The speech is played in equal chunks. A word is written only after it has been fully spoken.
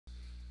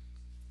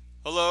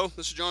Hello,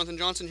 this is Jonathan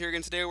Johnson here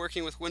again today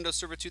working with Windows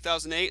Server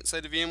 2008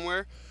 inside of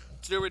VMware.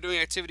 Today we're doing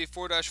activity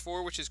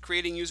 4-4, which is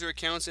creating user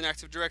accounts in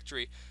Active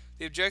Directory.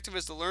 The objective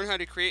is to learn how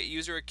to create a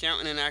user account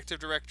in an Active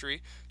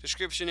Directory.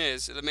 Description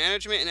is, the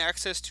management and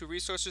access to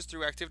resources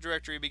through Active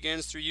Directory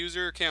begins through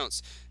user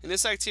accounts. In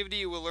this activity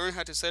you will learn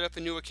how to set up a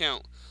new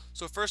account.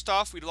 So first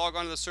off, we log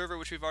on to the server,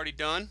 which we've already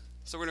done.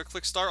 So we're going to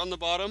click Start on the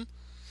bottom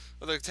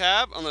of the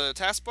tab on the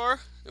taskbar,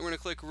 and we're going to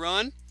click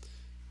Run.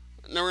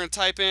 Now we're going to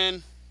type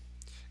in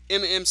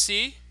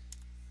MMC.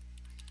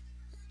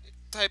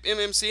 Type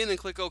MMC and then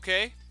click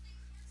OK.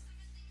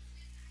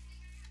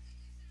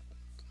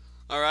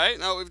 Alright,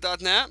 now that we've done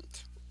that,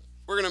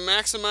 we're going to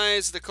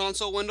maximize the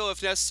console window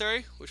if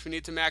necessary, which we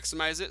need to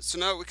maximize it so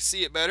now we can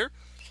see it better.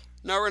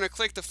 Now we're going to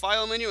click the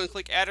File menu and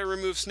click Add or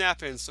Remove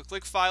Snap-in. So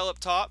click File up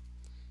top,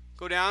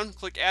 go down,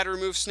 click Add or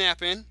Remove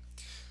Snap-in.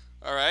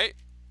 Alright,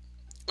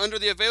 under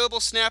the available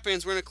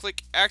snap-ins, we're going to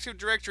click Active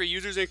Directory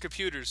Users and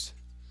Computers.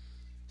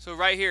 So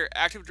right here,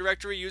 Active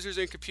Directory Users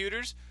and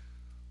Computers,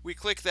 we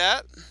click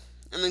that,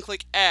 and then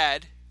click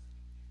Add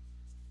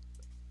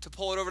to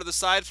pull it over to the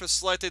side for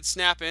selected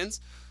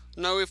snap-ins.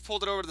 Now we've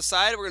pulled it over to the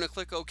side, we're going to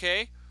click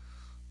OK.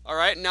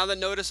 Alright, now that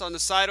notice on the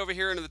side over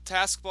here under the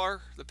taskbar,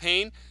 the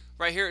pane,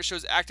 right here it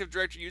shows Active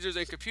Directory Users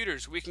and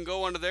Computers. We can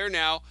go under there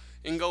now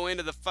and go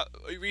into the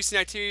recent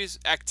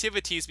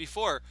activities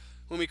before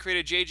when we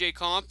created JJ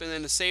Comp and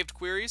then the saved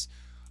queries.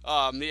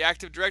 The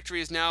Active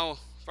Directory is now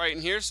right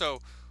in here,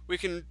 so we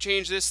can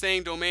change this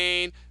thing,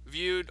 domain,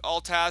 viewed, all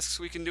tasks,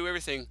 we can do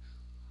everything.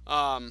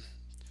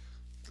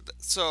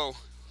 So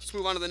let's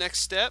move on to the next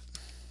step.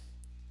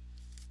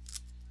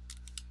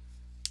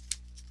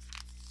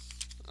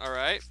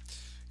 Alright,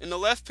 in the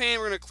left pane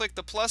we're going to click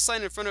the plus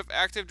sign in front of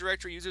Active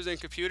Directory Users and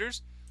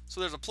Computers. So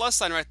there's a plus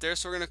sign right there,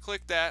 so we're going to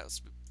click that.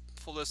 Let's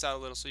pull this out a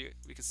little so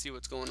we can see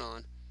what's going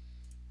on.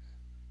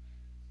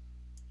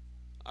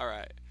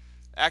 Alright,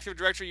 Active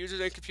Directory Users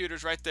and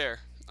Computers right there.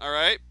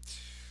 Alright,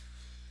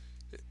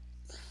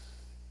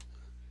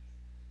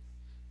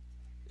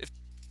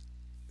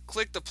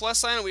 click the plus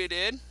sign we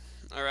did.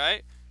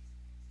 Alright,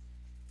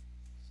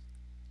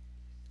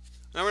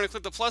 now we're going to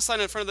click the plus sign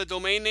in front of the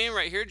domain name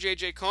right here,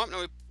 JJ Comp. Now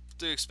we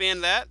to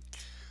expand that.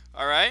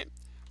 Alright,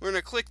 we're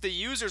going to click the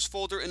users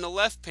folder in the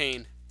left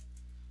pane.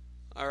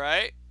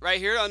 Alright, right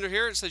here under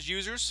here it says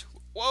users.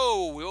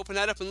 Whoa, we open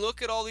that up and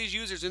look at all these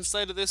users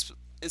inside of this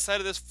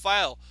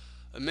file.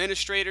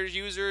 Administrators,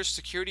 users,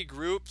 security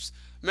groups.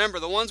 Remember,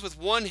 the ones with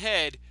one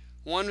head,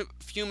 one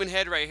human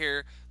head right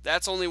here,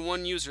 that's only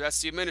one user,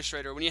 that's the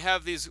administrator. When you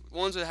have these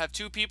ones that have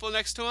two people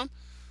next to them,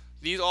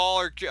 these all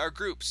are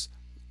groups.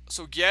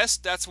 So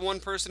guest, that's one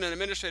person, and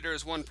administrator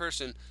is one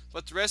person.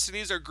 But the rest of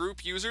these are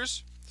group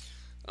users.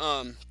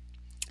 We're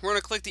going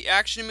to click the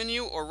action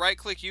menu or right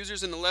click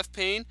users in the left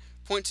pane,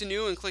 point to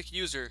new and click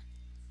user.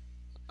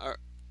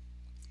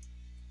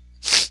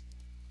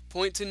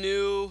 Point to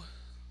new,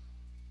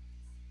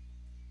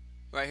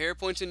 right here,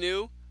 point to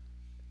new,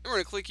 and we're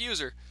going to click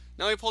user.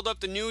 Now we pulled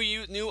up the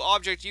new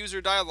object user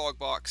dialog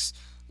box.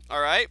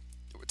 Alright,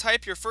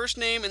 type your first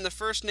name in the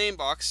first name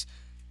box,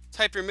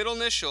 type your middle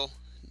initial.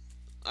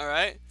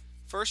 Alright,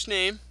 first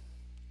name,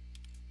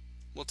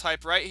 we'll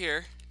type right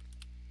here.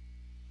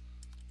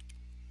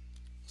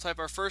 Type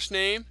our first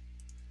name,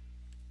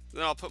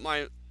 then I'll put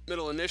my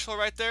middle initial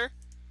right there.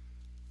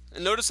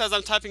 And notice as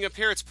I'm typing up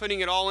here, it's putting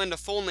it all into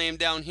full name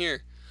down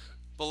here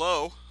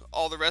below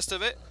all the rest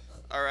of it.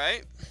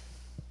 Alright,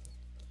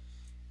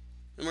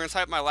 and we're gonna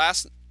type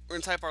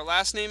our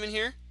last name in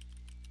here.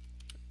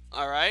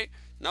 Alright,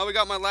 now we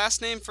got my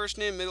last name, first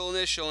name, middle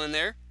initial in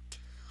there.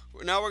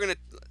 Now we're gonna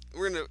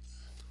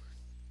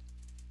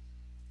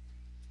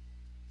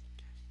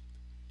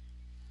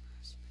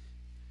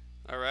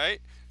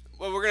Alright,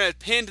 well, we're going to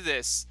append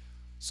this.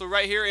 So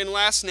right here in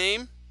last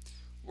name,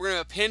 we're going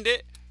to append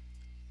it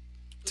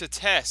to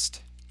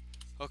test.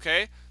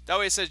 Okay, that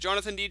way it says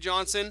Jonathan D.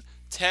 Johnson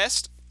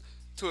test.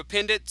 To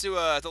append it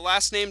to the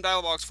last name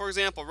dialog box, for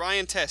example,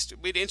 Ryan Test.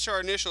 We'd enter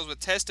our initials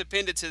with test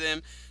appended to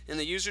them in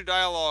the user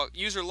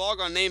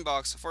logon name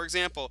box. For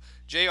example,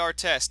 JR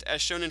Test,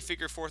 as shown in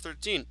Figure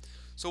 413.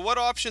 So what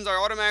options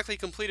are automatically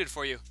completed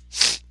for you?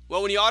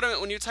 Well, when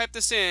you type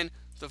this in,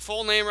 the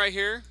full name right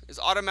here is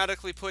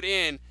automatically put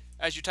in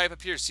as you type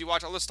up here. See,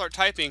 watch, I'll just start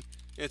typing,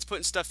 and it's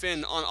putting stuff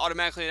in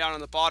automatically down on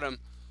the bottom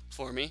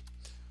for me.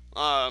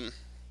 Now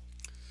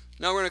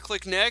we're going to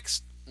click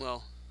next.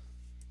 Well,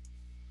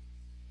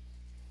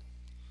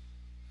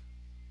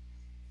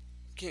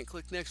 can't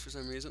click next for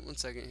some reason. One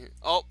second here.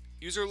 Oh,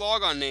 user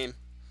logon name.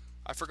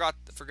 I forgot.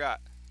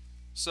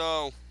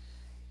 So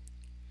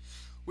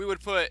we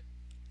would put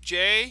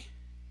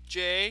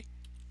JJ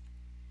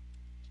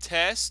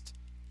Test.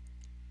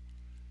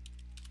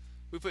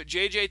 We put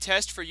JJ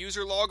Test for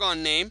user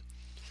logon name.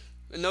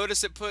 And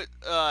notice it put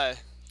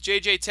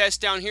JJ Test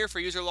down here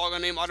for user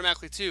logon name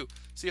automatically too.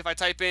 See, if I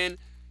type in,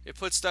 it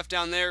puts stuff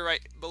down there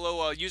right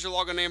below user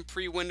logon name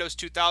pre-Windows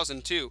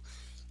 2000 too.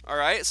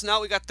 Alright, so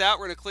now we got that.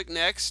 We're going to click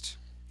next.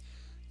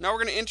 Now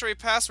we're going to enter a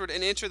password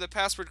and enter the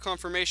password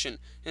confirmation.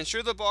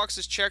 Ensure the box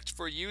is checked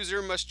for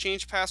user must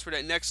change password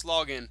at next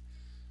login.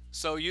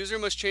 So user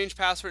must change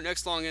password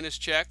next login is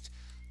checked.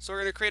 So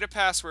we're going to create a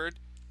password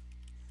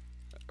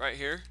right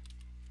here.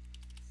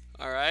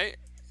 Alright.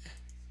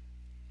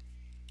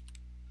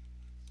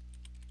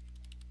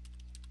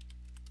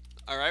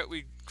 Alright,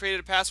 we created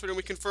a password and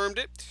we confirmed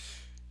it.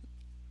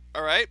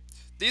 Alright.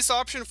 This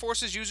option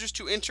forces users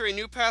to enter a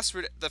new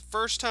password the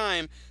first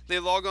time they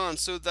log on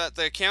so that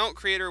the account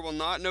creator will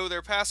not know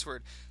their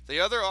password. The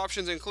other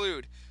options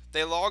include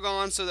they log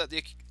on so that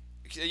the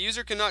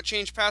user cannot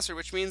change password,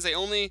 which means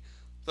only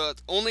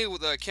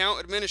the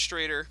account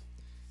administrator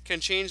can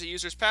change the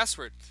user's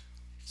password.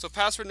 So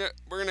password,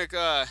 we're going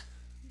to,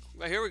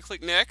 right here we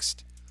click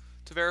next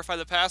to verify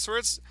the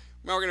passwords.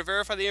 Now we're going to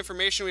verify the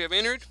information we have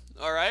entered.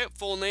 Alright,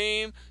 full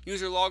name,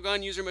 user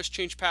logon, user must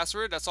change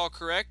password, that's all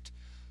correct.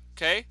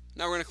 Okay,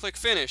 now we're going to click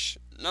finish.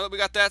 Now that we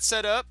got that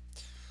set up,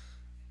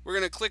 we're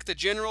going to click the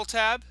general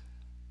tab.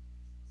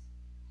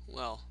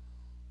 Well,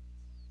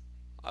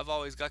 I've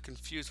always got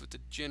confused what the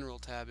general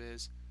tab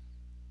is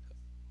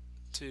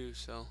too,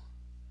 so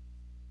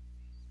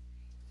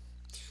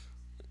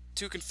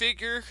to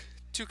continue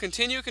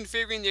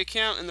configuring the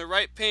account in the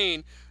right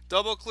pane,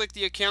 double click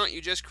the account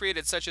you just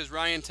created, such as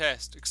Ryan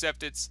Test,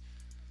 except it's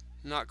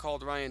not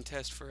called Ryan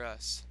Test for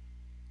us.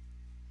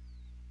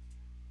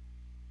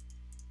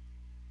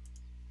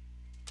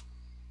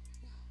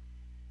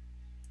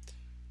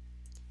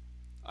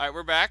 Alright,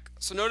 we're back.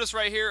 So notice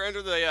right here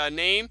under the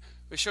name,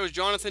 it shows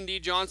Jonathan D.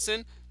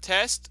 Johnson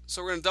Test.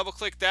 So we're going to double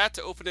click that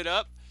to open it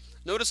up.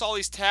 Notice all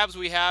these tabs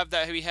we have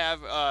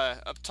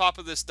up top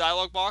of this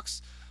dialog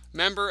box.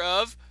 Member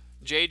of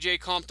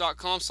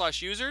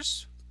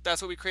jjcomp.com/users.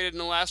 That's what we created in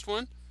the last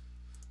one.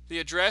 The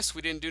address,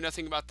 we didn't do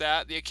nothing about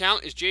that. The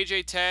account is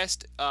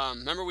JJTest.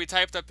 Remember we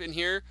typed up in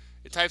here.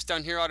 It types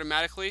down here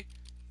automatically.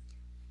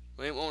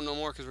 We won't know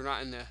more because we're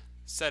not in the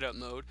setup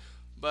mode.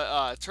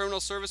 But terminal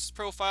services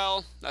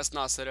profile, that's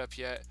not set up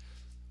yet.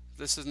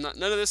 None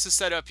of this is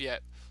set up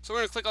yet. So we're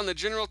going to click on the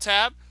general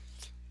tab,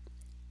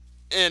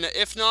 and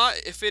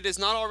if it is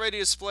not already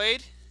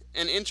displayed,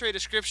 and enter a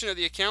description of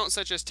the account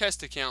such as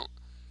test account,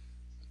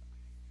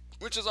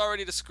 which is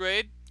already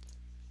displayed.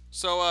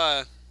 So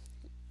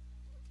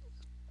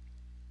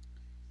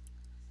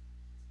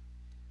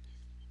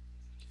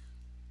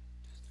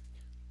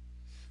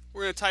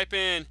we're going to type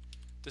in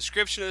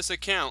description of this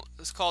account.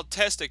 It's called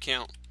test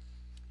account,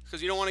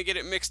 because you don't want to get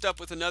it mixed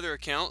up with another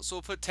account. So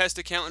we'll put test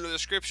account in the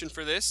description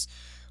for this.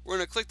 We're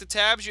going to click the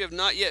tabs you have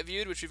not yet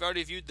viewed, which we've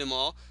already viewed them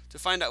all, to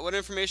find out what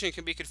information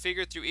can be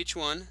configured through each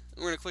one.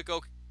 We're going to click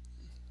OK.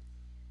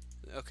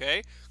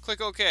 Okay.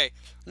 Click OK.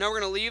 Now we're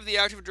going to leave the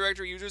Active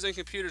Directory Users and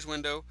Computers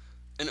window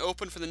and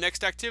open for the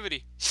next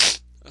activity.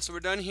 So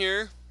we're done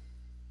here.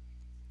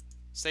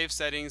 Save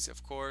settings,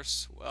 of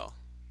course. Well,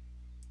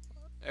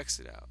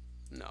 exit out.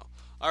 No.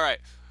 Alright.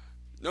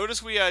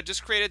 Notice we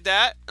just created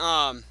that.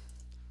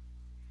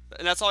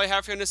 And that's all I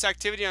have for you in this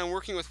activity on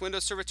working with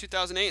Windows Server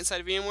 2008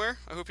 inside of VMware.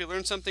 I hope you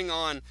learned something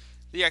on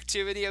the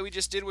activity we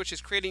just did, which is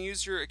creating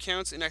user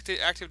accounts in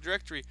Active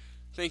Directory.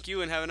 Thank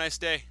you and have a nice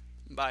day.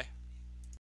 Bye.